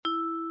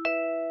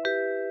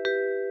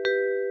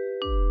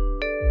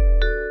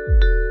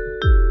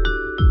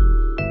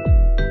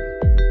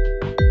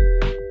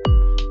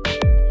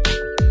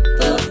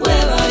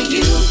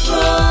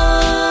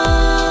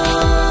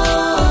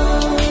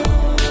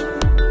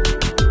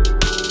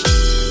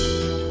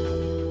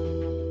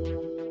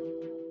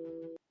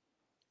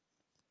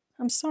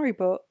sorry,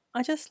 but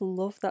I just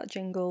love that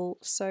jingle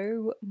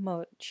so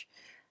much.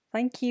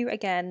 Thank you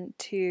again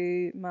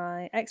to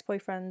my ex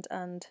boyfriend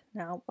and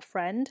now a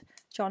friend,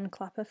 John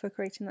Clapper, for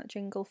creating that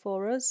jingle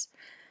for us.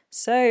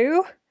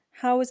 So,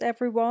 how is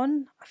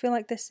everyone? I feel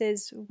like this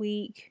is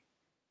week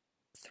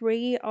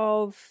 3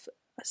 of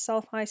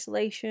self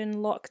isolation,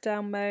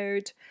 lockdown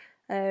mode.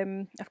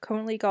 I've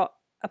currently got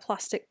a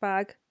plastic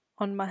bag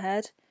on my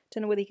head.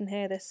 Don't know whether you can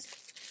hear this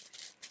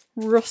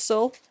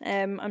rustle.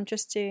 I'm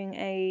just doing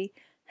a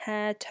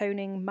hair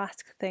toning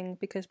mask thing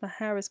because my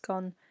hair has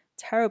gone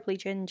terribly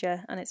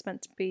ginger and it's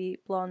meant to be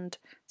blonde,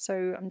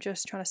 so I'm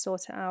just trying to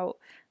sort it out.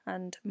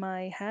 And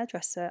my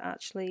hairdresser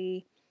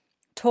actually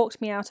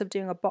talked me out of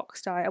doing a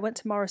box dye. I went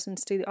to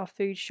Morrison's to do our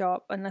food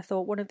shop and I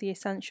thought one of the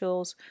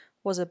essentials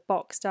was a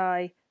box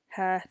dye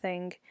hair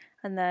thing,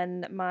 and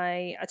then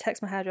I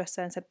texted my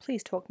hairdresser and said,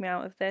 please talk me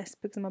out of this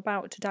because I'm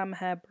about to dye my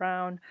hair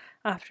brown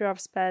after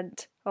I've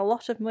spent a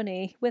lot of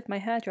money with my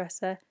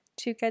hairdresser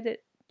to get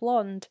it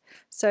blonde.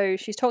 So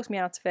she's talked me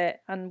out of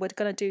it and we're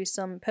going to do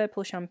some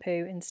purple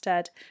shampoo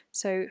instead.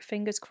 So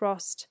fingers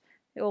crossed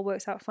it all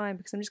works out fine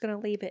because I'm just going to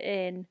leave it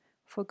in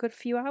for a good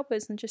few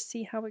hours and just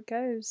see how it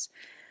goes.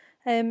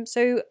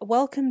 So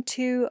welcome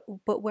to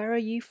But Where Are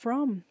You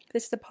From?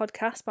 This is a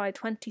podcast by a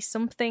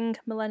 20-something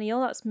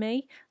millennial, that's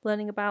me,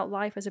 learning about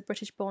life as a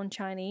British-born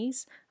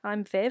Chinese.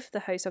 I'm Viv, the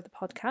host of the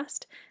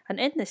podcast,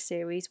 and in this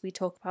series we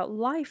talk about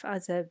life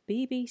as a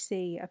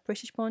BBC, a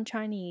British-born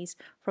Chinese,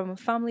 from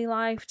family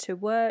life to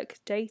work,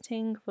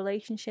 dating,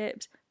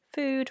 relationships,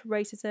 food,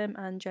 racism,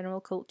 and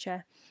general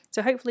culture.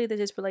 So hopefully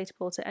this is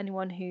relatable to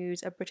anyone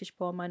who's a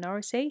British-born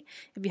minority.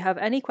 If you have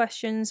any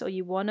questions or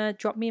you want to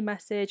drop me a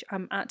message,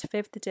 I'm at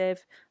VivTheDiv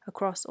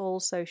across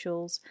all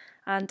socials.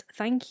 And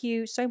thank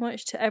you so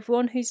much to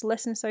everyone who's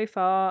listened so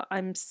far.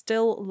 I'm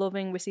still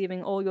loving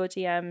receiving all your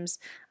DMs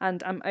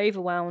and I'm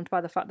overwhelmed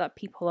by the fact that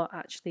people are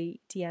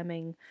actually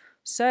DMing.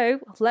 So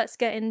let's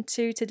get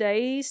into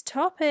today's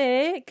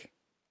topic,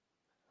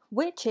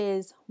 which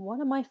is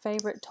one of my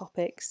favourite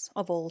topics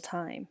of all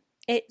time.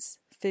 It's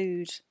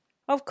food.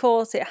 Of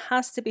course, it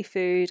has to be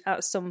food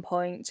at some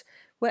point.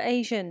 We're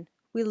Asian.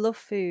 We love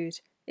food.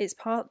 It's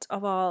part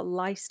of our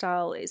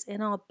lifestyle. It's in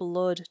our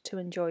blood to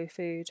enjoy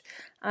food.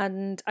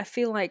 And I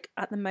feel like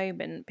at the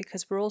moment,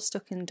 because we're all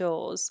stuck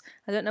indoors,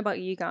 I don't know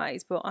about you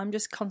guys, but I'm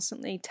just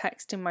constantly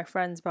texting my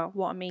friends about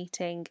what I'm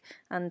eating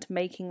and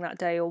making that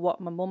day or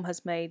what my mum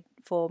has made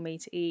for me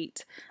to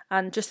eat.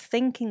 And just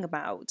thinking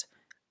about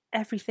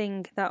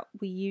everything that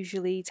we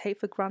usually take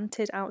for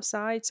granted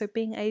outside. So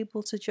being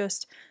able to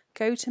just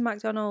go to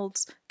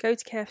McDonald's, go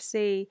to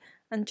KFC,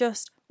 and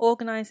just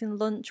organising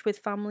lunch with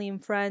family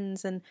and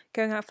friends and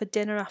going out for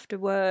dinner after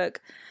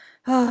work.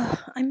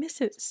 Oh, I miss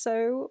it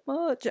so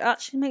much. It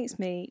actually makes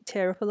me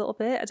tear up a little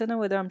bit. I don't know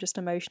whether I'm just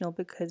emotional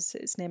because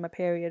it's near my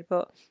period,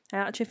 but I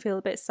actually feel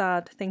a bit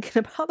sad thinking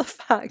about the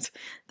fact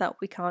that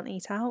we can't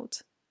eat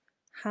out.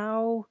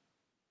 How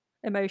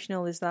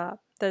emotional is that?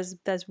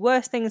 There's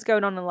worse things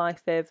going on in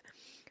life, Viv,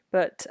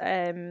 but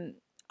I'm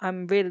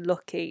really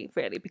lucky,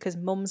 really, because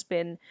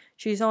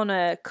she's on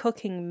a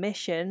cooking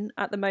mission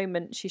at the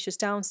moment. She's just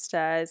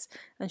downstairs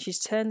and she's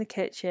turned the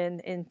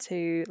kitchen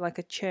into like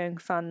a Cheung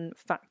Fan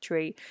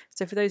factory.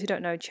 So for those who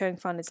don't know, Cheung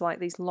Fan is like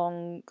these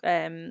long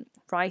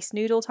rice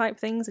noodle type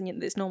things,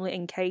 and it's normally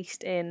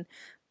encased in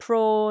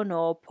prawn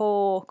or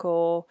pork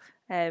or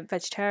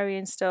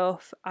vegetarian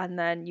stuff, and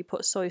then you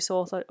put soy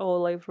sauce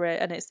all over it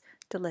and it's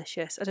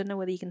delicious. I don't know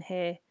whether you can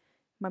hear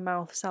my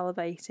mouth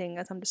salivating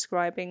as I'm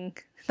describing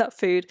that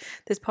food.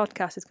 This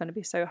podcast is going to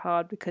be so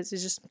hard because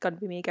it's just going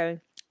to be me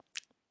going,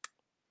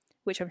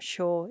 which I'm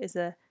sure is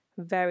a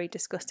very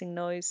disgusting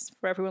noise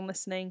for everyone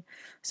listening.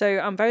 So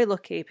I'm very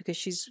lucky because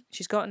she's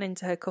gotten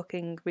into her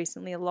cooking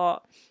recently a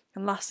lot.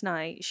 And last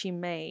night she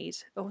made,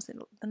 or was it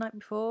the night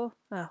before?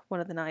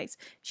 One of the nights,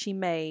 she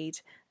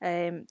made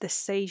the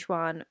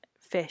Szechuan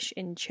fish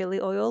in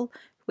chili oil,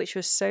 which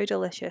was so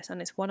delicious,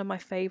 and it's one of my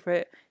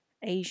favourite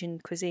Asian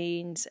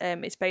cuisines.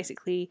 It's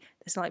basically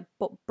this like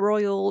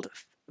broiled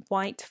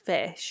white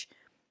fish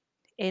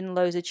in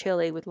loads of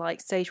chili with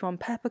like Szechuan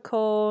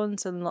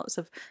peppercorns and lots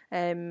of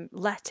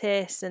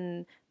lettuce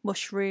and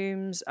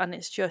mushrooms, and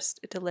it's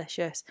just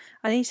delicious.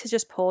 I need to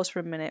just pause for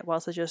a minute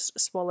whilst I just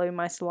swallow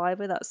my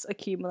saliva that's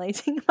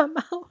accumulating in my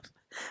mouth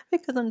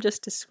because I'm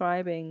just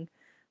describing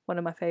one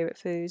of my favourite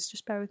foods.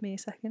 Just bear with me a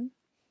second.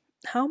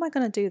 How am I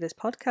going to do this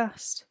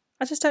podcast?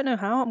 I just don't know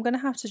how. I'm going to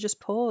have to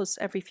just pause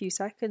every few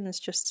seconds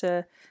just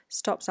to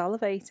stop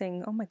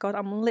salivating. Oh my god,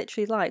 I'm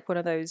literally like one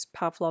of those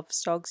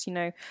Pavlov's dogs, you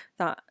know,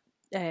 that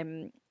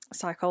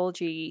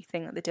psychology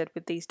thing that they did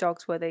with these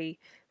dogs where they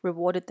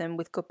rewarded them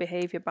with good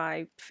behaviour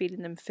by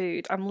feeding them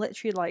food. I'm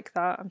literally like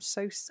that. I'm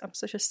such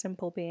a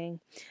simple being.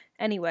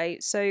 Anyway,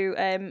 so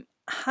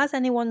has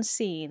anyone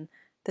seen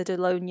the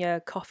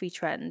Dalonia coffee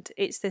trend.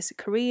 It's this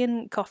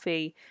Korean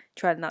coffee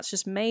trend that's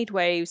just made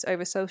waves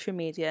over social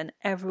media, and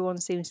everyone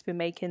seems to be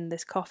making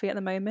this coffee at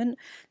the moment.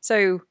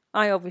 So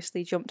I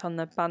obviously jumped on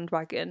the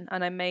bandwagon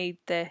and I made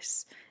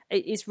this.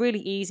 It's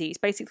really easy. It's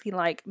basically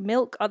like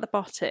milk at the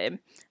bottom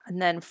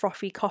and then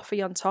frothy coffee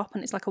on top,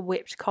 and it's like a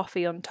whipped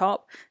coffee on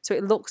top. So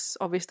it looks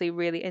obviously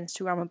really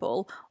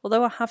Instagrammable,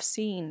 although I have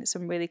seen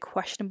some really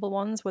questionable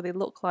ones where they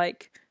look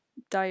like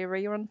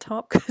diarrhea on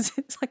top because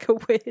it's like a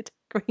weird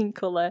green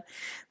colour.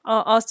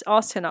 Ours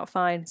turn out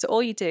fine. So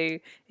all you do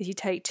is you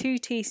take 2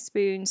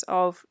 teaspoons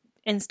of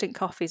instant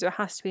coffee, so it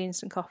has to be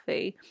instant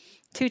coffee,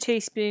 2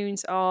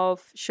 teaspoons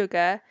of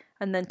sugar,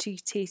 and then 2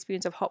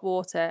 teaspoons of hot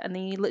water, and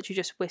then you literally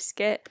just whisk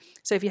it.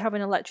 So if you have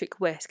an electric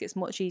whisk, it's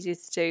much easier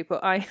to do,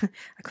 but I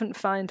couldn't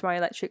find my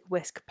electric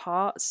whisk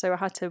part, so I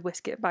had to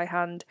whisk it by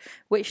hand,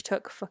 which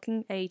took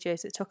fucking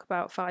ages. It took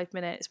about 5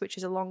 minutes, which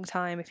is a long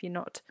time if you're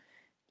not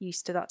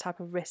used to that type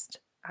of wrist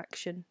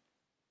action.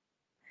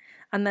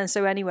 And then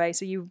so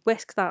you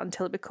whisk that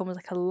until it becomes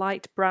like a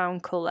light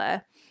brown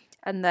colour,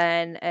 and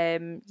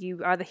then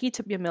you either heat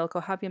up your milk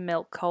or have your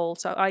milk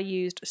cold. So I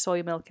used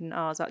soy milk in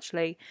ours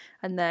actually,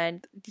 and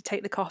then you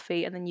take the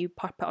coffee and then you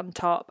pop it on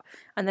top,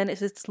 and then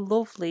it's this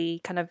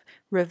lovely kind of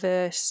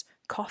reverse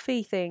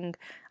coffee thing.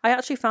 I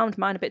actually found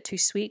mine a bit too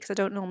sweet because I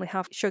don't normally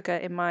have sugar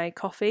in my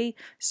coffee,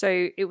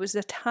 so it was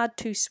a tad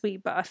too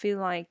sweet, but I feel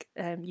like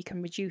you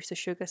can reduce the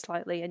sugar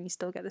slightly and you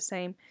still get the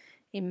same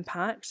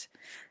impact.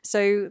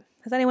 So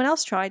has anyone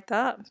else tried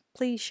that?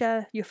 Please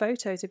share your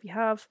photos if you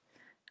have.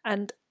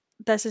 And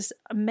there's this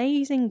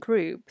amazing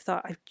group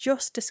that I've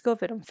just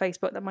discovered on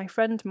Facebook that my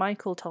friend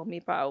Michael told me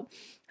about,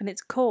 and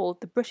it's called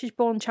the British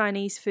Born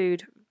Chinese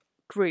Food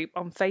group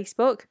on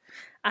Facebook,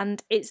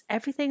 and it's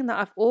everything that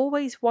I've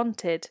always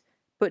wanted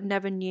but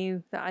never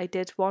knew that I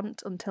did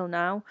want until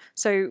now.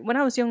 So when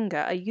I was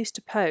younger, I used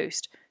to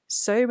post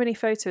so many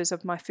photos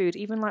of my food,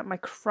 even like my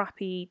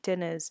crappy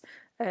dinners,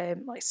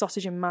 like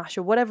sausage and mash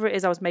or whatever it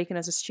is I was making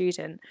as a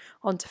student,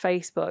 onto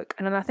Facebook.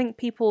 And then I think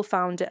people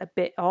found it a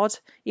bit odd,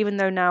 even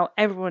though now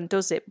everyone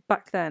does it.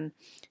 Back then,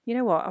 you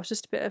know what, I was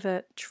just a bit of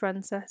a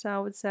trendsetter, I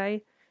would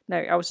say. No,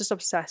 I was just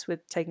obsessed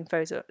with taking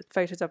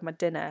photos of my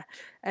dinner.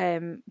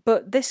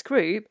 But this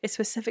group is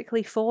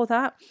specifically for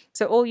that.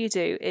 So all you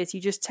do is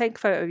you just take a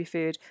photo of your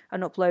food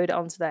and upload it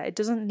onto there. It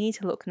doesn't need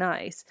to look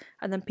nice.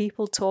 And then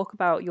people talk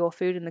about your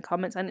food in the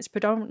comments. And it's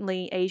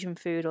predominantly Asian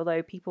food,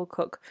 although people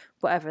cook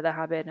whatever they're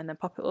having and then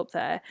pop it up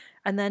there.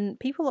 And then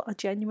people are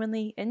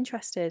genuinely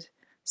interested.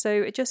 So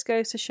it just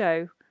goes to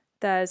show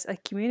there's a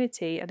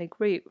community and a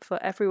group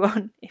for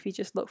everyone if you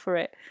just look for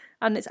it.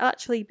 And it's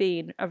actually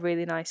been a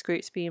really nice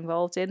group to be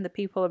involved in. The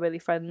people are really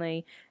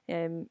friendly.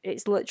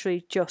 It's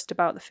literally just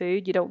about the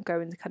food. You don't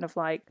go into kind of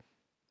like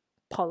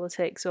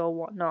politics or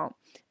whatnot.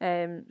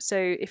 So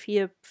if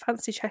you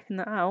fancy checking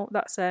that out,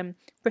 that's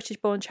British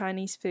Born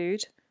Chinese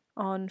Food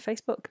on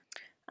Facebook.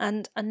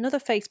 And another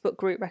Facebook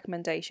group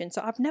recommendation.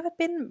 So I've never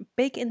been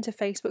big into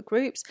Facebook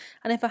groups,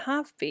 and if I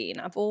have been,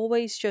 I've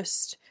always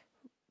just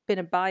been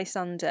a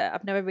bystander.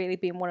 I've never really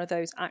been one of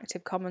those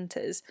active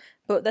commenters,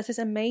 but there's this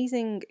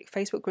amazing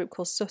Facebook group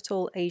called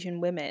Subtle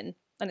Asian Women,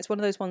 and it's one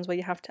of those ones where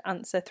you have to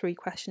answer 3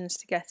 questions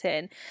to get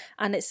in,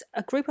 and it's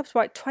a group of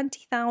about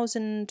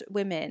 20,000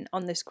 women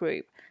on this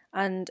group,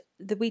 and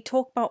we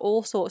talk about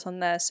all sorts on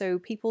there. So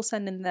people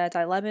send in their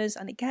dilemmas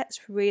and it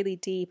gets really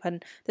deep,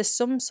 and there's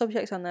some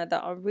subjects on there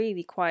that are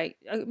really quite,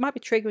 it might be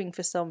triggering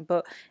for some,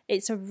 but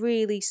it's a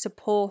really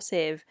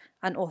supportive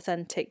and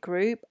authentic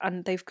group,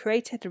 and they've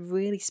created a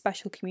really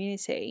special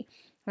community.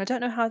 And I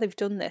don't know how they've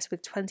done this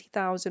with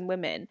 20,000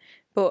 women,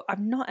 but I've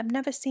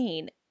never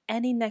seen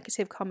any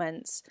negative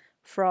comments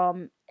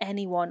from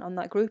anyone on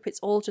that group. It's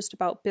all just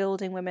about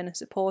building women and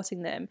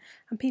supporting them,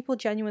 and people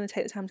genuinely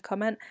take the time to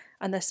comment.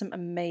 And there's some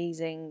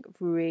amazing,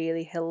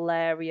 really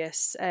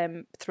hilarious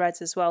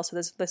threads as well. So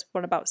there's this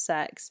one about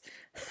sex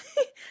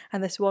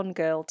and this one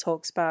girl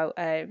talks about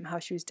how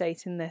she was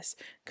dating this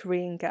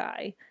Korean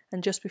guy,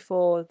 and just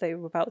before they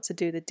were about to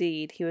do the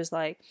deed, he was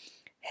like,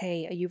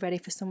 "Hey, are you ready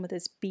for some of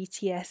this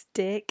BTS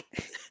dick?"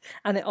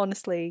 And it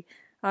honestly,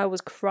 I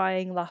was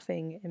crying,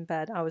 laughing in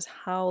bed. I was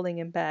howling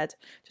in bed,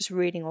 just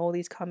reading all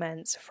these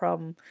comments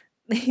from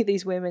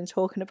these women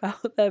talking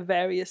about their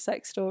various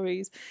sex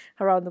stories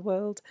around the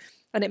world.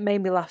 And it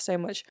made me laugh so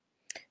much.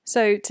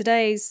 So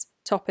today's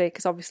topic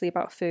is obviously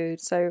about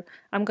food. So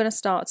I'm going to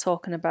start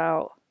talking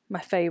about my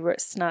favourite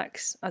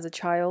snacks as a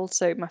child.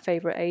 So my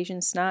favourite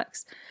Asian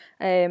snacks.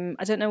 I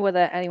don't know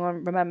whether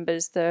anyone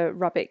remembers the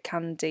rabbit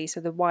candy. So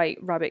the white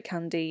rabbit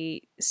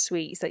candy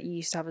sweets that you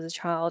used to have as a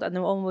child. And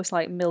they were almost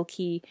like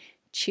milky,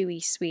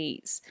 chewy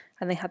sweets,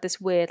 and they had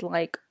this weird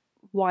like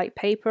white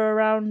paper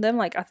around them,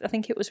 like I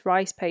think it was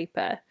rice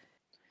paper,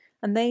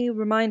 and they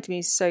remind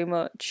me so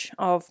much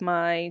of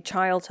my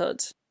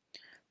childhood,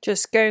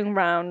 just going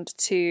around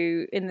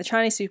to in the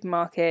Chinese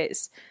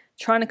supermarkets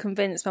trying to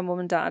convince my mum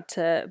and dad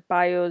to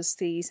buy us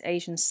these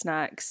Asian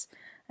snacks.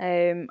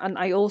 And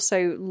I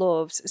also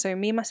loved, so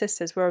me and my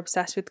sisters were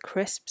obsessed with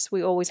crisps.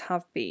 We always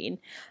have been,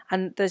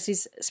 and there's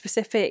these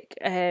specific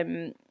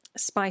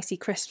spicy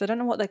crisps. I don't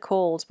know what they're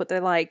called, but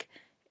they're like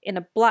in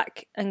a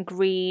black and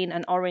green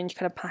and orange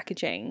kind of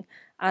packaging,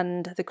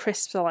 and the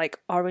crisps are like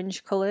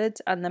orange coloured,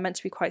 and they're meant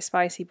to be quite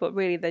spicy, but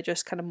really they're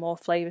just kind of more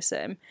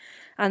flavoursome.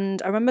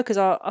 And I remember because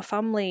our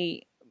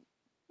family,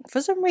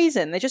 for some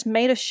reason, they just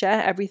made us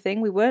share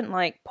everything. We weren't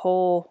like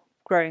poor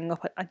growing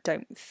up, I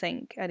don't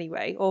think,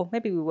 anyway, or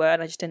maybe we were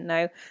and I just didn't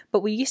know,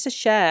 but we used to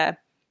share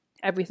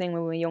everything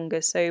when we were younger.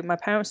 So my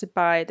parents would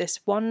buy this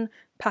one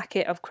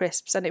packet of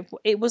crisps, and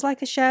it was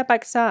like a share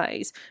bag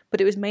size, but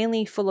it was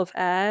mainly full of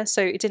air,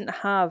 so it didn't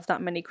have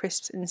that many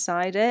crisps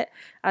inside it.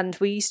 And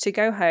we used to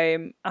go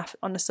home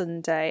on a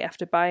Sunday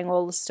after buying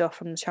all the stuff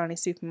from the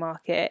Chinese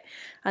supermarket,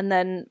 and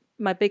then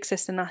my big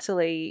sister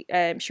Natalie,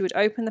 she would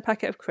open the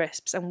packet of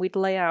crisps, and we'd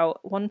lay out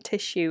one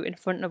tissue in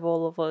front of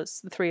all of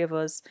us, the three of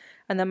us,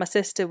 and then my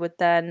sister would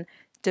then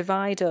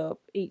divide up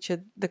each of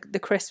the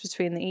crisps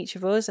between each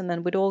of us, and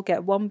then we'd all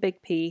get one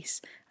big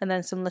piece and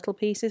then some little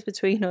pieces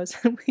between us,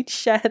 and we'd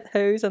share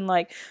those and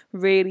like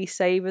really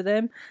savour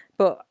them.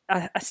 But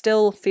I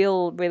still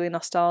feel really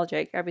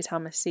nostalgic every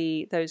time I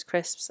see those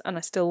crisps, and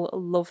I still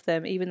love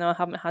them even though I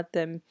haven't had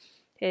them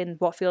in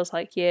what feels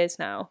like years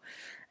now.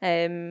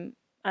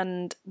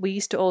 And we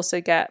used to also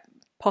get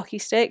Pocky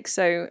sticks,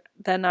 so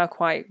they're now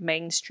quite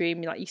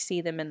mainstream, like you see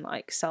them in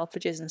like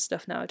Selfridges and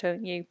stuff now,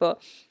 don't you? But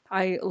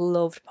I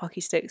loved Pocky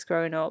sticks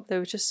growing up. They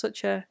were just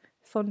such a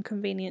fun,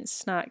 convenient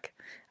snack.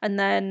 And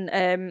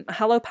then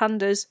Hello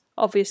Pandas,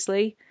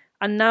 obviously,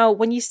 and now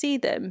when you see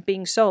them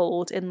being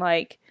sold in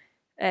like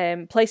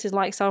places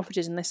like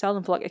Selfridges and they sell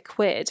them for like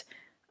 £1,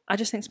 I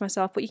just think to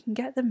myself, but you can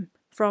get them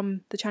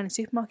from the Chinese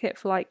supermarket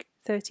for like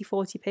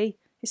 30-40p.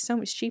 It's so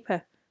much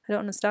cheaper. I don't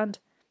understand.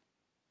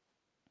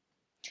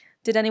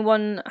 Did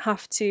anyone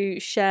have to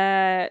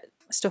share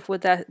stuff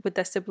with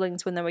their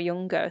siblings when they were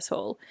younger at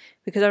all?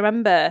 Because I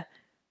remember,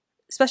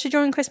 especially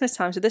during Christmas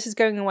time, so this is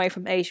going away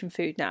from Asian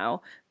food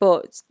now,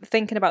 but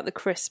thinking about the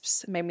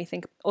crisps made me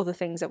think of other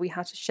things that we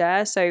had to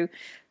share. So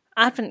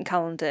advent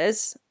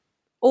calendars,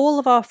 all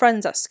of our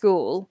friends at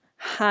school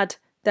had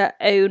their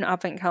own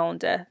advent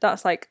calendar.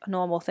 That's like a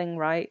normal thing,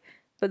 right?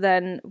 But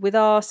then with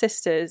our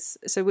sisters,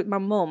 so with my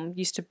mum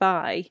used to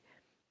buy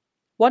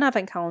one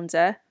advent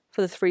calendar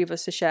for the three of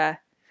us to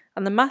share.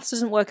 And the maths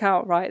doesn't work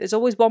out right. There's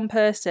always one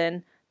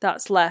person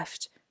that's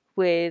left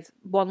with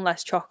one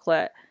less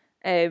chocolate.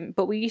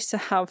 But we used to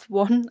have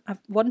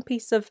one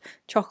piece of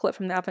chocolate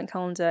from the advent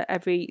calendar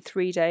every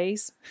 3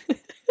 days.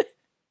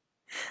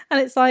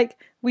 And it's like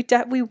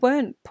we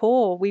weren't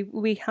poor.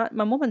 We had,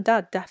 my mum and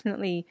dad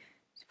definitely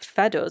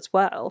fed us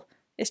well.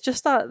 It's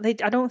just that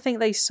I don't think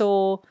they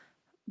saw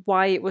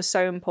why it was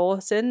so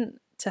important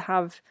to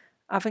have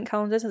advent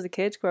calendars as a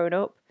kid growing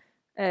up.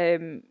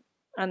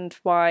 And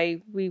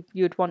why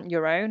you'd want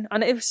your own.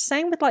 And it was the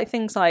same with like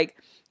things like,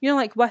 you know,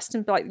 like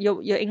Western, like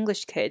your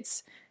English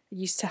kids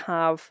used to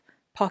have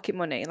pocket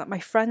money. Like my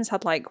friends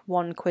had like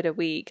 £1 a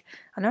week,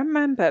 and I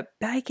remember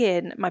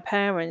begging my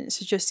parents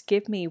to just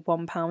give me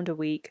 £1 a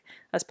week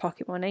as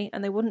pocket money,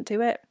 and they wouldn't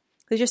do it.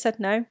 They just said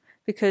no,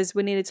 because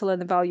we needed to learn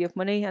the value of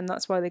money, and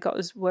that's why they got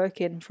us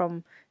working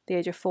from the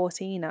age of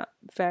 14 at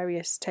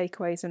various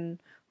takeaways and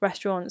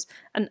restaurants.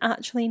 And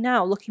actually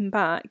now, looking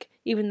back,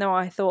 even though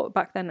I thought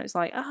back then it was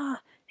like,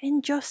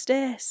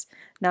 injustice,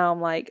 now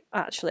I'm like,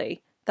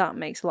 actually, that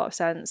makes a lot of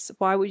sense.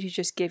 Why would you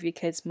just give your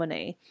kids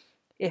money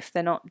if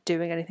they're not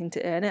doing anything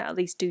to earn it? At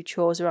least do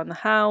chores around the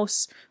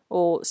house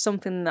or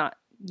something that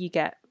you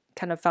get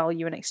kind of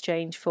value in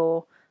exchange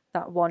for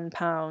that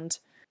 £1.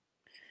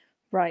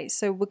 Right,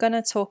 so we're going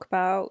to talk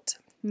about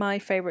my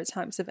favourite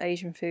types of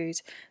Asian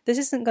food. This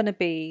isn't going to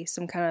be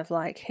some kind of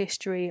like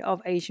history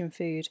of Asian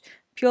food,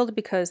 purely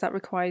because that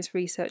requires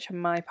research on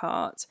my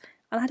part,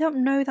 and I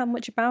don't know that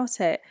much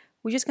about it.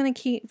 We're just going to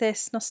keep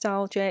this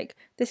nostalgic.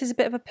 This is a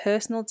bit of a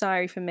personal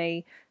diary for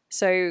me,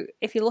 so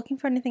if you're looking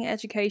for anything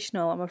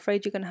educational, I'm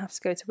afraid you're going to have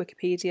to go to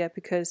Wikipedia,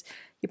 because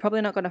you're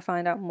probably not going to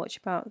find out much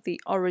about the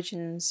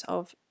origins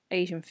of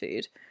Asian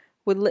food.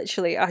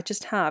 I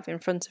just have in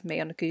front of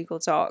me on a Google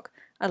Doc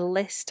a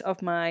list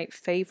of my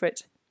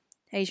favourite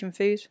Asian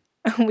food,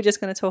 and we're just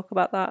going to talk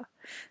about that.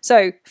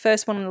 So,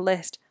 first one on the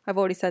list, I've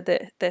already said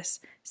that this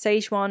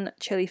Szechuan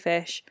chili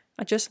fish.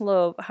 I just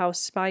love how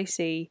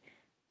spicy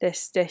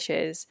this dish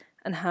is,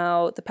 and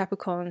how the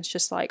peppercorns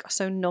just like are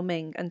so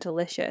numbing and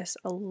delicious.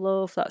 I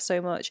love that so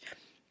much.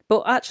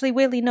 But actually,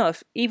 weirdly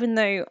enough, even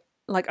though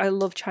like I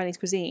love Chinese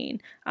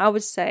cuisine, I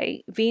would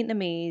say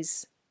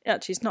Vietnamese,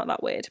 actually it's not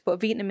that weird, but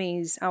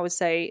Vietnamese I would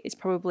say is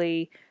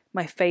probably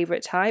my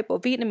favourite type,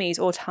 or Vietnamese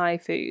or Thai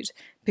food,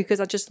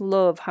 because I just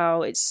love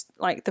how it's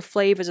like the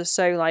flavours are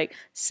so like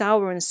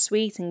sour and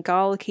sweet and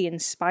garlicky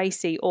and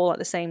spicy all at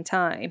the same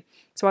time.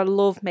 So I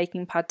love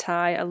making pad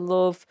thai. I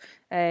love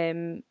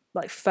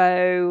like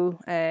pho.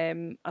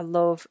 I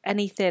love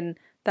anything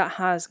that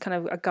has kind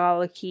of a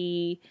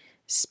garlicky,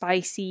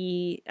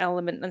 spicy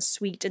element and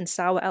sweet and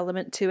sour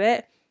element to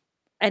it.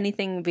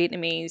 anything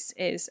Vietnamese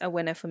is a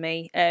winner for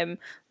me.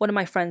 One of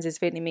my friends is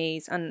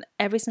Vietnamese, and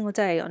every single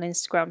day on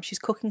Instagram she's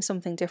cooking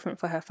something different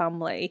for her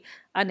family,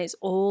 and it's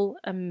all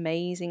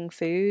amazing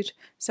food.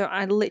 So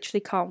I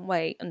literally can't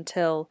wait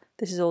until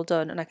this is all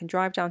done and I can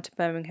drive down to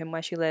Birmingham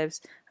where she lives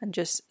and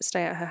just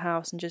stay at her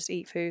house and just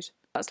eat food.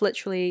 That's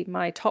literally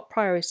my top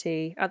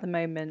priority at the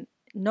moment.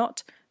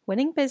 Not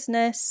winning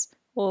business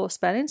or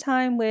spending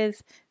time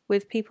with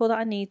people that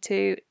I need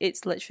to.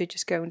 It's literally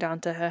just going down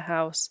to her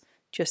house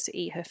just to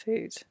eat her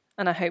food.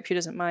 And I hope she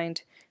doesn't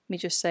mind me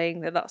just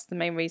saying that that's the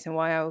main reason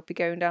why I would be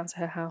going down to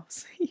her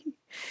house.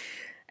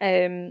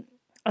 And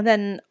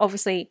then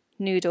obviously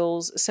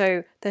noodles.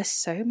 So there's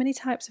so many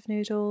types of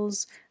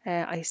noodles.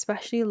 I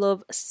especially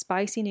love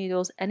spicy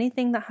noodles.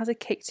 Anything that has a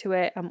kick to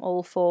it, I'm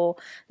all for.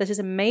 There's this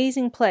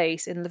amazing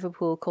place in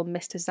Liverpool called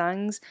Mr.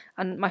 Zhang's,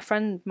 and my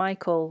friend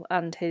Michael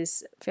and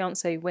his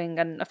fiance Wing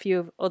and a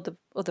few of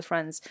other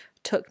friends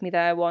took me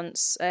there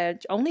once,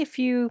 only a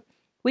few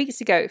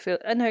weeks ago.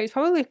 No, it was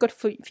probably a good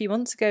few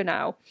months ago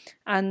now,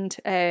 and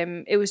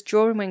it was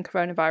during when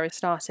coronavirus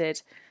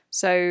started.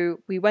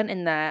 So we went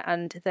in there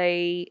and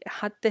they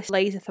had this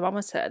laser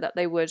thermometer that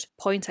they would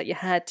point at your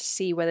head to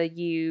see whether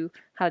you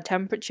had a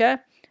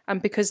temperature.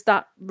 And because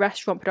that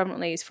restaurant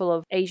predominantly is full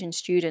of Asian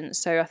students,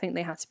 so I think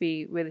they had to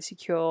be really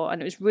secure.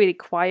 And it was really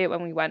quiet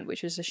when we went,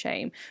 which was a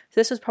shame.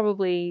 So this was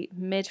probably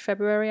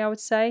mid-February, I would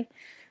say.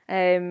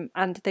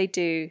 And they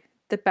do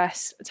the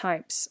best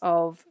types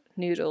of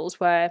noodles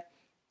where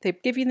they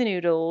give you the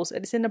noodles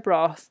and it's in a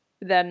broth.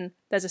 Then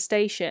there's a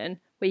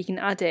station where you can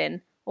add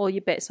in all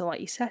your bits, so like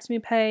your sesame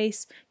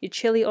paste, your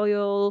chili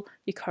oil,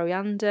 your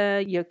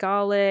coriander, your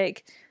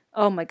garlic.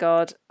 Oh my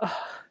god,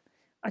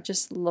 I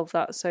just love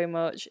that so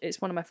much. It's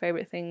one of my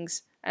favourite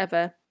things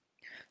ever.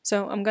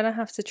 So I'm going to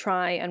have to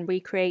try and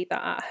recreate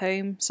that at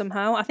home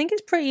somehow. I think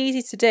it's pretty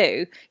easy to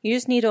do. You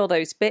just need all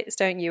those bits,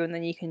 don't you? And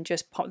then you can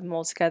just pop them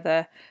all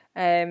together.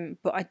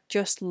 But I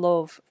just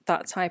love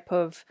that type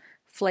of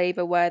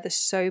flavour where there's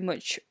so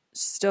much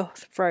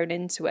stuff thrown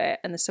into it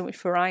and there's so much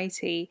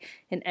variety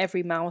in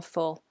every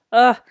mouthful.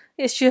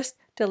 It's just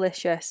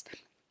delicious.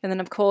 And then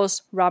of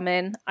course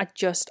ramen. I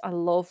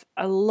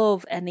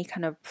love any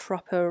kind of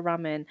proper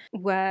ramen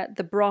where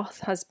the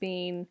broth has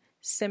been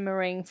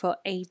simmering for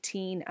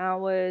 18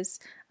 hours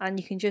and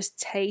you can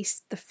just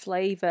taste the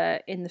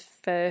flavour in the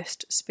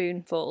first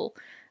spoonful.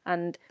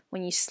 And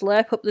when you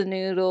slurp up the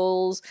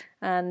noodles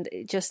and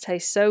it just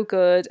tastes so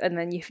good, and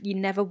then you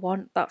never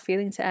want that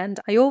feeling to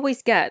end. I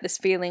always get this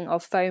feeling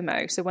of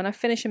FOMO, so when I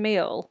finish a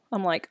meal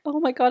I'm like,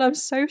 oh my god, I'm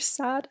so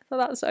sad that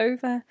that's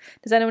over.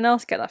 Does anyone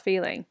else get that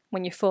feeling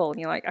when you're full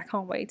and you're like, I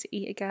can't wait to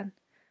eat again?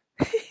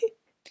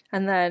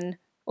 And then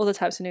other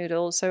types of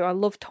noodles. So I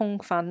love tong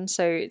fan,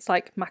 so it's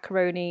like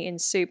macaroni in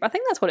soup. I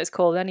think that's what it's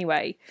called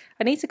anyway.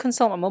 I need to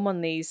consult my mum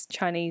on these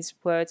Chinese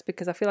words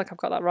because I feel like I've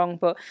got that wrong.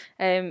 But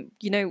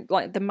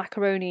like the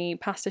macaroni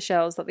pasta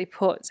shells that they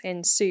put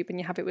in soup, and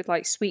you have it with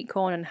like sweet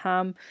corn and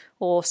ham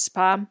or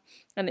spam,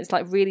 and it's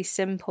like really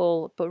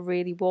simple but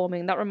really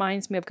warming. That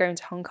reminds me of going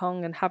to Hong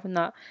Kong and having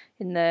that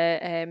in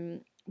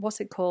the what's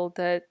it called,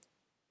 the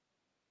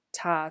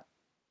ta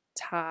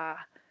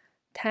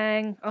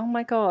tang. Oh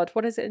my god,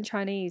 what is it in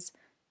Chinese?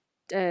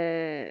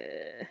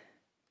 Okay,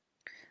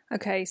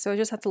 so I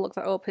just had to look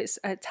that up. It's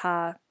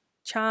ta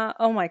cha.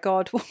 Oh my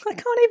god, I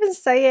can't even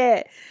say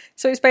it.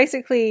 So it's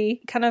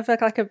basically kind of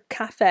like a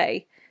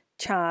cafe.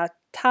 Cha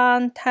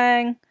tan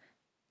tang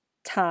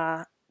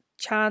ta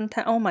chan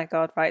tang. Oh my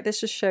god, right?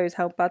 This just shows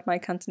how bad my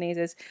Cantonese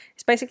is.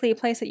 It's basically a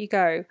place that you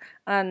go,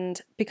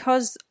 and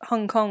because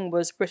Hong Kong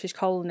was British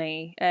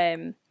colony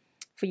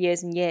for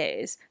years and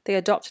years, they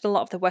adopted a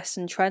lot of the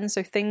Western trends.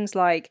 So things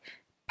like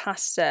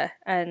pasta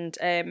and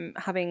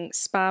having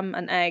spam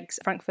and eggs,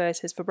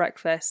 frankfurters for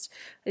breakfast,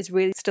 is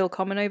really still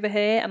common over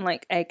here, and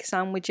like egg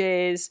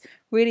sandwiches,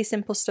 really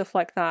simple stuff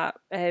like that.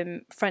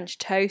 French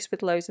toast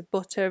with loads of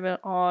butter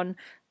on,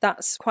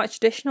 that's quite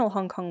traditional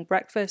Hong Kong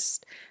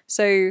breakfast.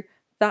 So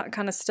that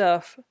kind of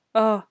stuff,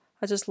 I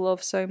just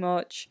love so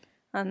much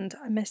and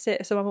I miss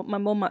it. So my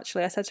mum,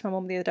 actually, I said to my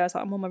mum the other day, I was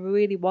like, Mum, I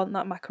really want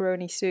that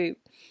macaroni soup.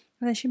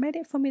 And then she made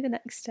it for me the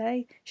next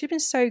day. She's been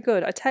so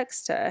good. I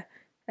text her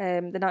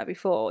the night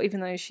before, even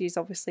though she's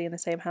obviously in the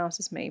same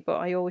house as me, but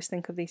I always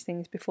think of these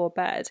things before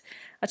bed.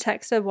 I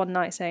text her one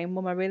night saying,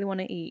 Mum, I really want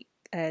to eat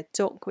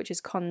duck, which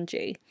is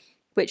congee,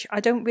 which I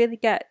don't really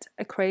get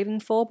a craving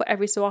for, but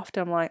every so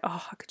often I'm like,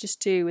 I could just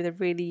do with a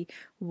really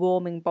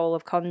warming bowl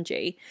of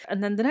congee.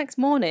 And then the next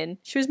morning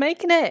she was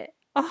making it.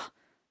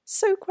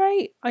 So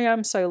great. I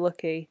am so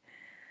lucky.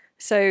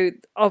 So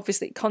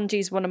obviously congee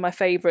is one of my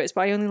favourites,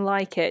 but I only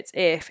like it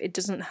if it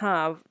doesn't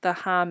have the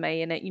hame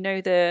in it. You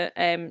know, the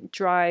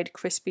dried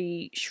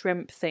crispy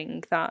shrimp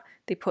thing that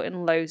they put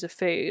in loads of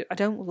food. I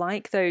don't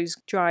like those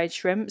dried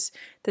shrimps.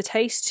 They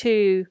taste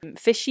too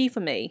fishy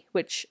for me,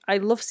 which I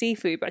love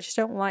seafood, but I just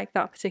don't like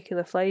that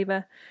particular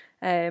flavour.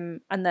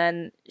 And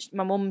then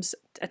my mum's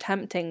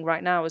attempting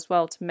right now as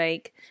well to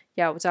make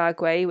yao da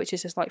gui, which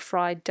is just like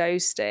fried dough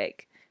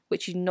stick,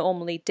 which you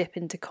normally dip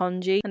into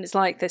congee, and it's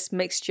like this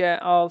mixture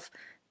of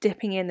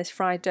dipping in this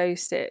fried dough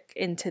stick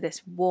into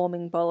this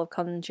warming bowl of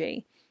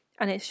congee,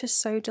 and it's just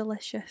so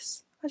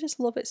delicious. I just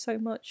love it so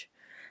much.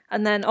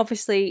 And then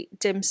obviously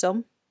dim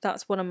sum.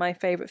 That's one of my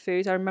favourite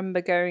foods. I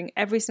remember going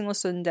every single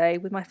Sunday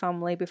with my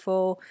family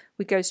before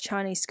we go to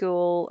Chinese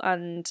school,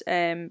 and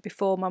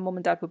before my mum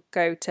and dad would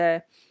go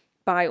to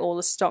buy all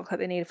the stock that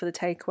they needed for the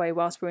takeaway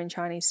whilst we were in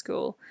Chinese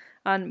school.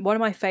 And one of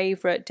my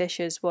favourite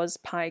dishes was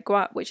pai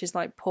guat, which is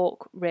like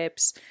pork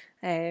ribs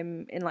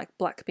in like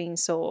black bean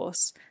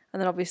sauce. And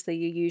then obviously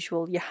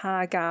your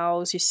har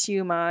gows, your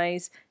siu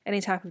mais,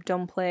 any type of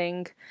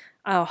dumpling.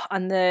 Oh,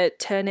 and the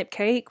turnip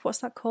cake. What's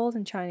that called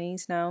in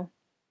Chinese now?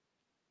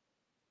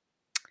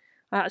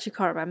 I actually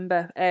can't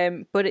remember,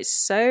 but it's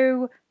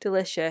so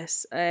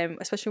delicious,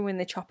 especially when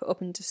they chop it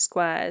up into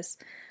squares.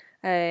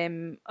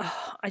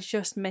 I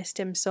just miss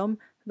dim sum.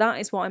 That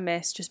is what I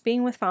miss, just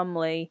being with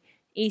family,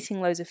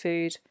 eating loads of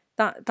food.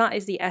 That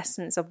is the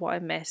essence of what I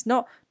miss.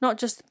 Not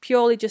just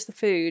purely just the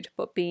food,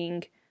 but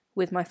being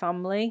with my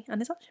family. And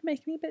it's actually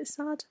making me a bit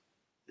sad.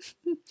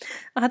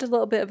 I had a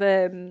little bit of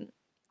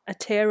a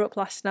tear up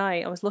last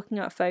night. I was looking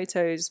at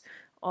photos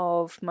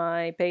of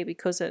my baby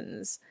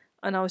cousins,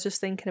 and I was just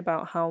thinking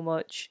about how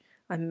much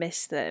I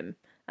miss them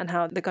and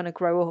how they're going to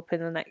grow up in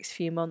the next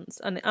few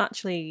months. And it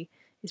actually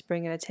is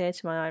bringing a tear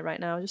to my eye right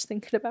now, just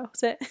thinking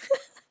about it.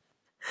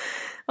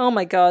 Oh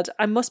my God,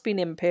 I must be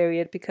in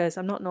period because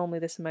I'm not normally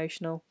this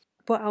emotional.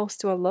 What else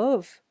do I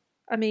love?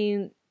 I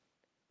mean,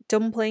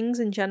 dumplings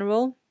in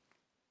general.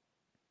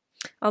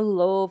 I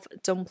love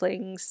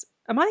dumplings.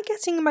 Am I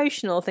getting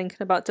emotional thinking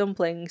about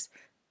dumplings?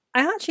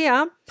 I actually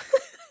am.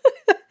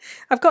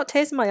 I've got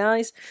tears in my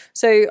eyes.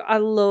 So I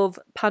love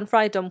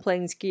pan-fried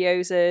dumplings,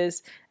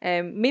 gyozas.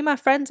 Me and my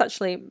friends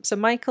actually, so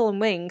Michael and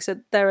Wing, so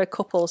they're a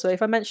couple. So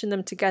if I mention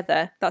them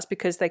together, that's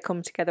because they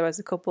come together as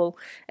a couple.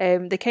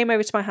 They came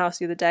over to my house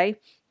the other day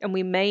and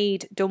we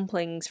made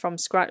dumplings from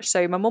scratch.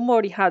 So my mum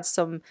already had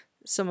some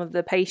of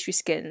the pastry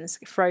skins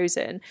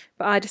frozen,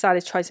 but I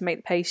decided to try to make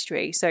the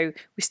pastry. So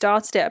we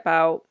started it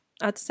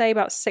I'd say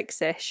about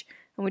 6ish,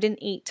 and we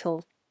didn't eat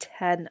till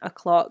 10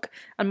 o'clock.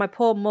 And my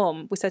poor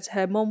mum, we said to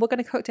her, Mum, we're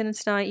going to cook dinner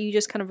tonight, you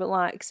just kind of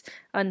relax.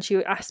 And she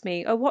asked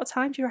me, oh, what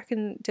time do you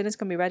reckon dinner's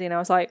going to be ready? And I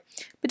was like,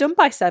 we're done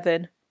by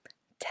 7.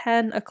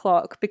 10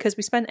 o'clock, because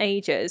we spent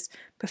ages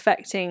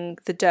perfecting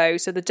the dough.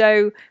 So the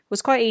dough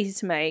was quite easy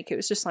to make. It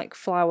was just like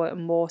flour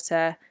and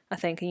water, I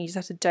think, and you just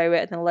have to dough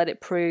it and then let it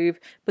prove.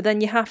 But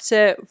then you have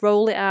to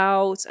roll it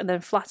out and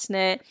then flatten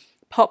it,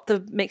 pop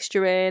the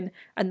mixture in,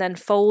 and then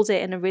fold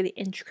it in a really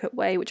intricate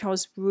way, which I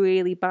was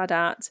really bad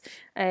at.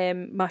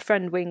 My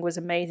friend Wing was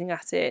amazing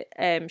at it.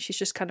 She's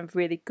just kind of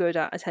really good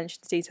at attention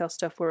to detail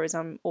stuff, whereas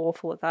I'm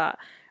awful at that.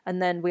 And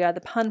then we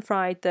either pan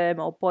fried them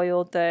or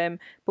boiled them,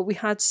 but we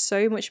had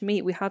so much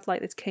meat. We had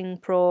like this king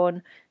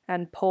prawn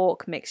and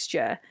pork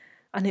mixture,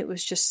 and it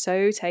was just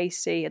so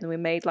tasty. And then we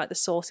made like the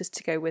sauces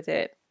to go with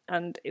it,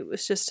 and it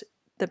was just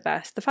the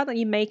best. The fact that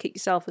you make it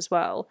yourself as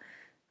well,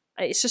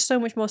 it's just so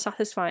much more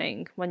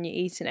satisfying when you're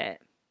eating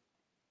it.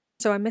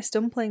 So I miss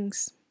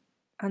dumplings,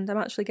 and I'm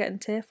actually getting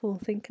tearful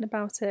thinking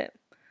about it.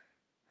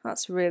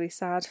 That's really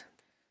sad.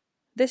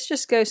 This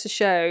just goes to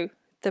show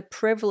the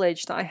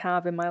privilege that I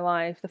have in my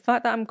life. The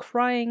fact that I'm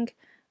crying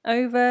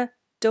over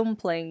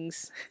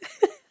dumplings.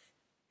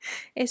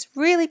 It's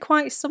really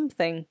quite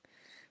something.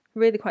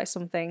 Really quite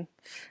something.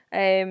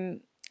 And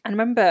I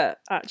remember,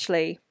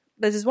 actually,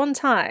 there's this one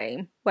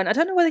time when, I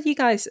don't know whether you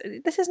guys,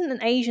 this isn't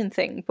an Asian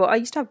thing, but I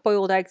used to have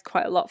boiled eggs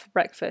quite a lot for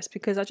breakfast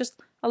because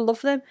I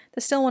love them.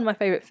 They're still one of my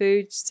favourite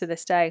foods to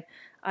this day.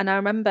 And I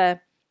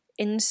remember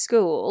in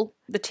school,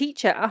 the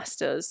teacher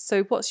asked us,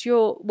 so what's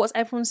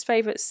everyone's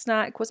favourite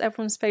snack? What's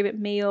everyone's favourite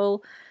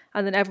meal?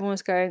 And then everyone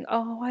was going,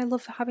 oh, I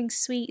love having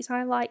sweets.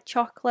 I like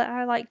chocolate.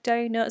 I like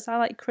donuts. I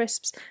like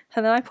crisps.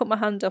 And then I put my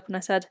hand up and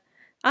I said,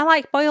 I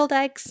like boiled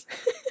eggs.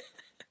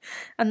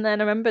 And then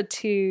I remember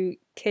 2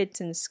 kids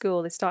in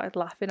school, they started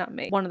laughing at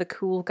me. One of the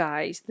cool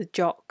guys, the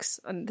jocks,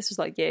 and this was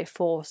like year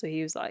 4, so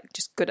he was like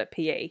just good at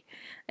PE,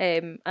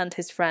 and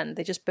his friend,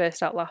 they just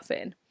burst out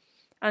laughing.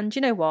 And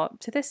you know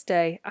what? To this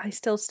day, I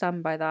still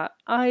stand by that.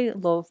 I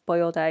love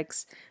boiled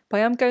eggs,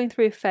 but I am going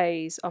through a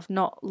phase of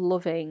not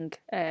loving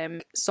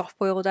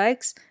soft-boiled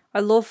eggs. I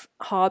love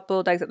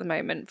hard-boiled eggs at the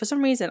moment. For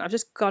some reason, I've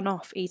just gone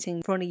off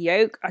eating runny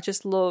yolk. I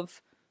just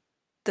love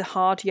the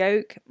hard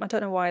yolk. I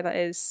don't know why that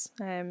is.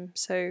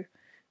 So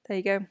there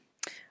you go.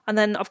 And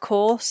then, of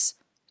course,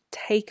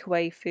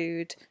 takeaway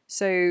food.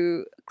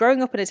 So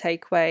growing up in a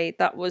takeaway,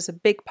 that was a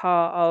big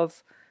part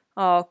of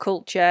our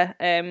culture.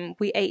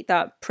 We ate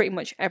that pretty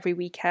much every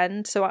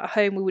weekend. So at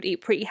home we would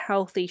eat pretty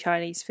healthy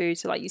Chinese food,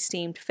 so like your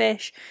steamed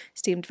fish,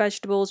 steamed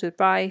vegetables with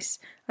rice,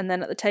 and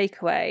then at the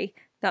takeaway,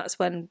 that's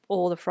when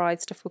all the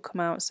fried stuff would come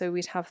out. So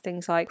we'd have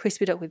things like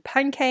crispy duck with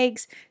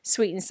pancakes,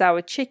 sweet and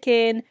sour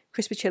chicken,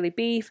 crispy chili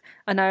beef.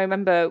 And I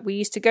remember we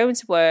used to go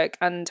into work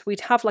and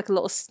we'd have like a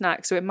little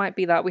snack. So it might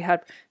be that we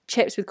had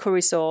chips with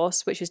curry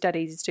sauce, which is dead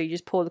easy to do. You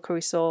just pour the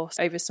curry sauce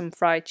over some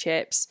fried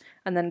chips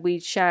and then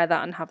we'd share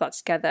that and have that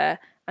together.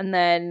 And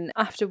then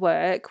after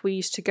work, we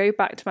used to go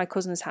back to my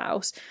cousin's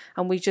house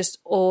and we just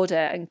order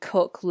and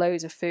cook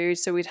loads of food.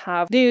 So we'd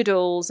have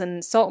noodles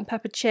and salt and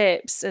pepper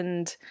chips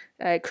and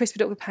crispy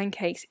duck with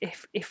pancakes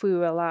if we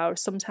were allowed.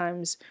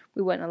 Sometimes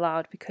we weren't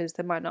allowed because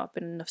there might not have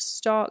been enough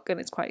stock and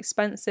it's quite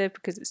expensive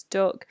because it's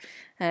duck.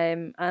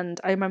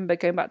 And I remember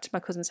going back to my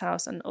cousin's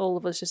house and all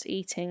of us just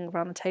eating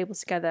around the table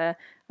together,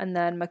 and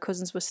then my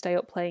cousins would stay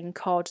up playing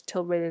COD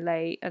till really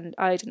late, and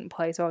I didn't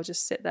play, so I would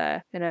just sit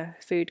there in a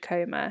food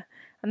coma.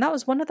 And that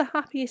was one of the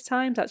happiest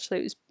times,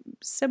 actually. It was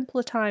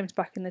simpler times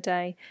back in the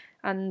day,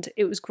 and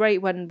it was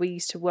great when we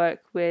used to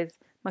work with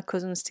my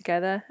cousins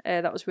together.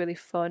 That was really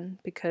fun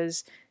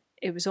because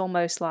it was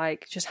almost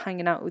like just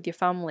hanging out with your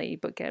family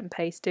but getting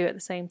paid to do it at the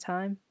same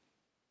time.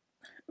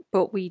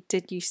 But we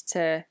did used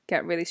to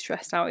get really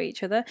stressed out at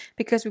each other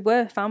because we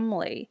were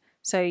family,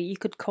 so you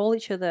could call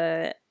each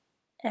other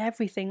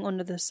everything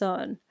under the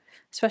sun,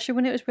 especially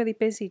when it was really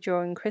busy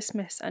during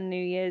Christmas and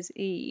New Year's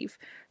Eve.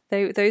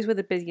 Those were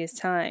the busiest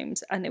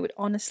times, and it would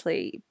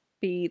honestly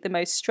be the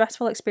most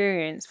stressful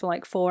experience for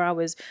like 4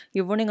 hours.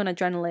 You're running on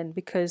adrenaline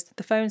because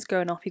the phone's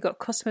going off, you've got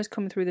customers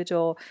coming through the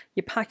door,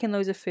 you're packing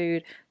loads of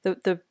food,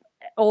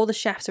 all the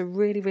chefs are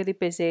really, really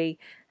busy.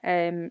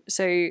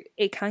 So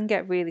it can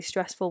get really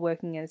stressful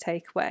working in a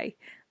takeaway.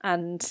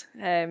 And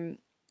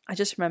I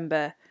just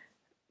remember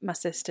my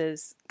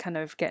sisters kind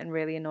of getting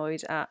really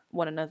annoyed at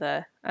one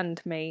another,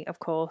 and me, of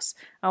course.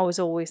 I was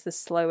always the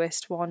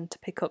slowest one to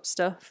pick up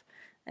stuff.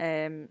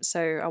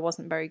 So I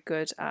wasn't very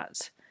good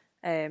at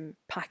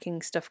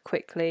packing stuff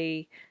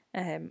quickly.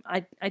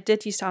 I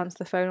did used to answer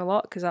the phone a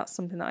lot because that's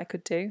something that I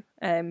could do.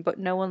 But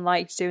no one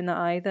liked doing that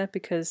either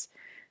because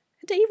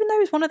even though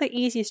it was one of the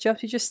easiest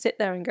jobs, you just sit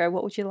there and go,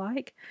 "What would you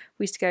like?"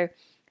 We used to go,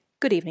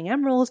 "Good evening,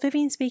 Emeralds.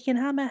 Vivian speaking.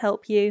 How may I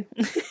help you?"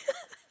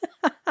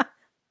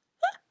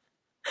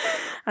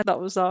 And that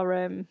was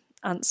our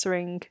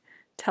answering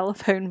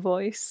telephone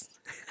voice.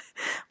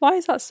 Why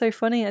is that so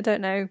funny? I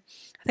don't know.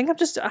 I think I'm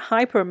just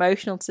hyper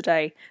emotional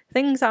today.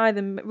 Things are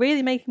either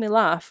really making me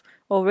laugh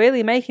or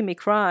really making me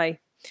cry.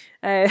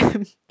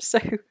 So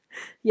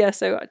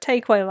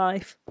takeaway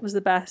life was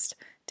the best.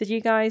 Did you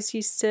guys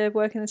used to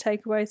work in the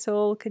takeaway at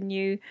all? Can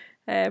you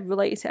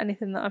relate to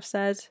anything that I've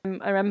said?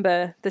 I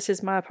remember this is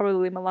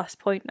probably my last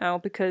point now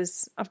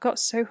because I've got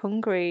so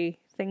hungry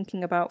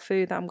thinking about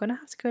food that I'm going to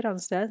have to go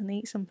downstairs and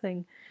eat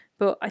something.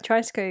 But I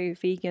tried to go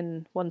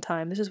vegan one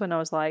time. This was when I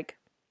was like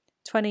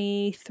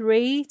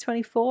 23,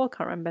 24, I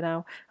can't remember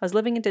now. I was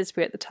living in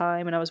Didsbury at the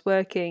time and I was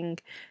working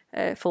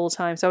full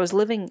time. So I was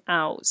living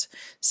out.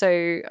 So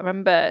I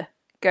remember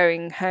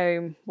going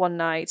home one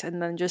night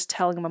and then just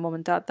telling my mum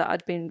and dad that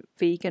I'd been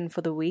vegan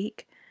for the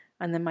week.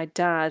 And then my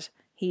dad,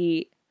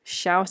 he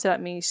shouted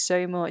at me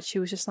so much. He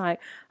was just like,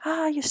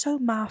 you're so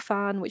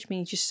marfan, which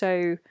means you're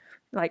so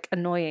like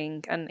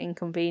annoying and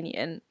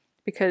inconvenient,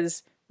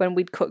 because when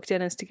we'd cook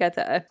dinners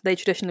together, they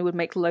traditionally would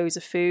make loads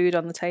of food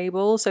on the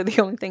table. So the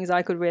only things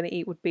I could really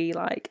eat would be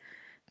like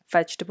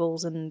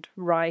vegetables and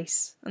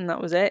rice, and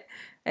that was it.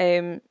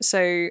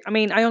 So, I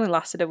mean, I only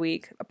lasted a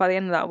week. By the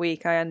end of that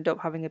week, I ended up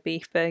having a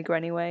beef burger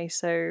anyway.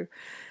 So,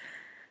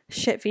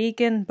 shit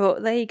vegan,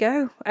 but there you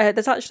go.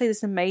 There's actually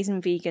this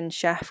amazing vegan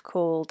chef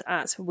called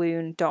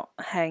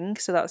 @woon.heng.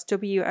 So that's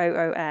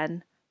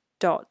WOON.HENG,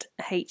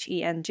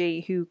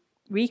 who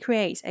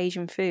recreates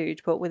Asian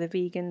food but with a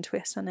vegan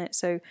twist on it,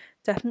 so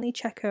definitely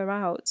check her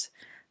out.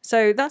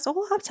 So that's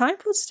all I have time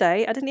for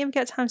today. I didn't even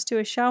get time to do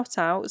a shout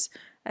out,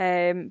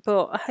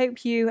 but I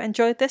hope you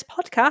enjoyed this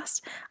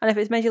podcast, and if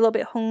it's made you a little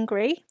bit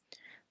hungry,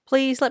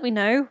 please let me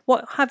know,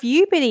 what have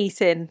you been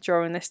eating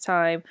during this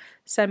time?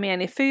 Send me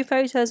any food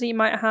photos that you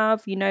might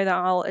have. You know that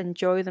I'll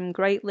enjoy them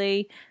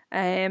greatly.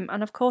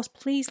 And of course,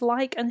 please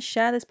like and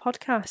share this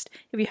podcast.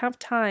 If you have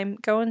time,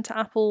 go onto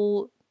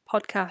Apple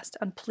Podcast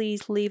and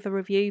please leave a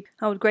review.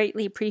 I would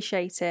greatly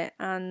appreciate it,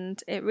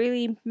 and it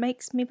really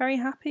makes me very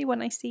happy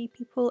when I see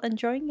people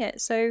enjoying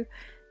it. So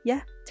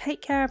yeah,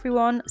 take care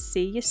everyone.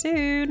 See you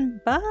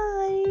soon.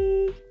 Bye.